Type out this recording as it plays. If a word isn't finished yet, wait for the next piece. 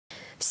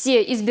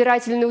Все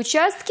избирательные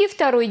участки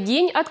второй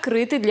день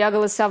открыты для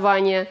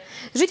голосования.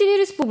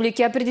 Жители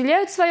республики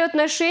определяют свое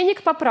отношение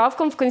к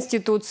поправкам в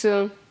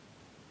Конституцию.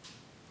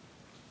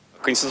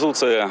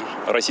 Конституция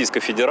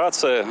Российской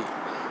Федерации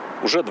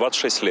уже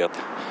 26 лет.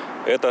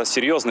 Это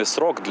серьезный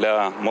срок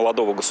для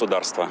молодого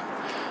государства.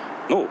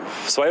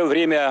 В свое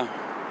время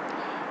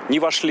не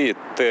вошли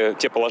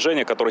те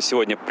положения, которые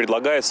сегодня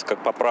предлагаются,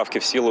 как поправки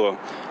в силу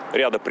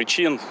ряда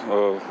причин.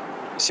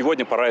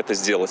 Сегодня пора это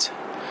сделать.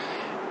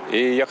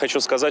 И я хочу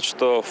сказать,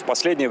 что в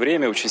последнее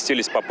время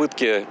участились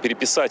попытки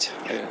переписать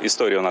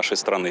историю нашей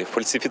страны,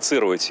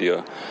 фальсифицировать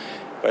ее.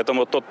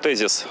 Поэтому тот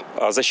тезис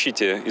о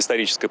защите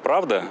исторической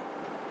правды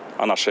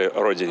о нашей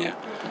Родине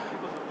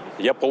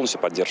я полностью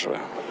поддерживаю.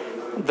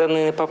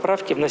 Данные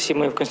поправки,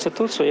 вносимые в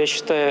Конституцию, я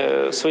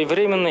считаю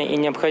своевременные и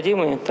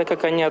необходимые, так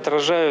как они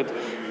отражают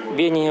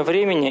веяние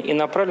времени и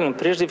направлены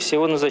прежде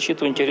всего на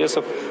защиту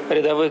интересов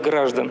рядовых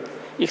граждан,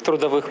 их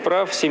трудовых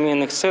прав,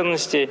 семейных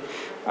ценностей,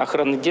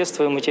 охраны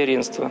детства и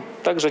материнства.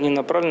 Также они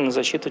направлены на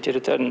защиту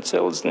территориальной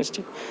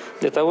целостности,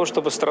 для того,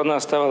 чтобы страна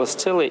оставалась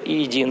целой и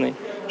единой,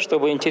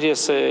 чтобы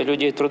интересы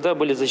людей труда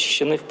были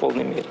защищены в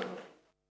полной мере.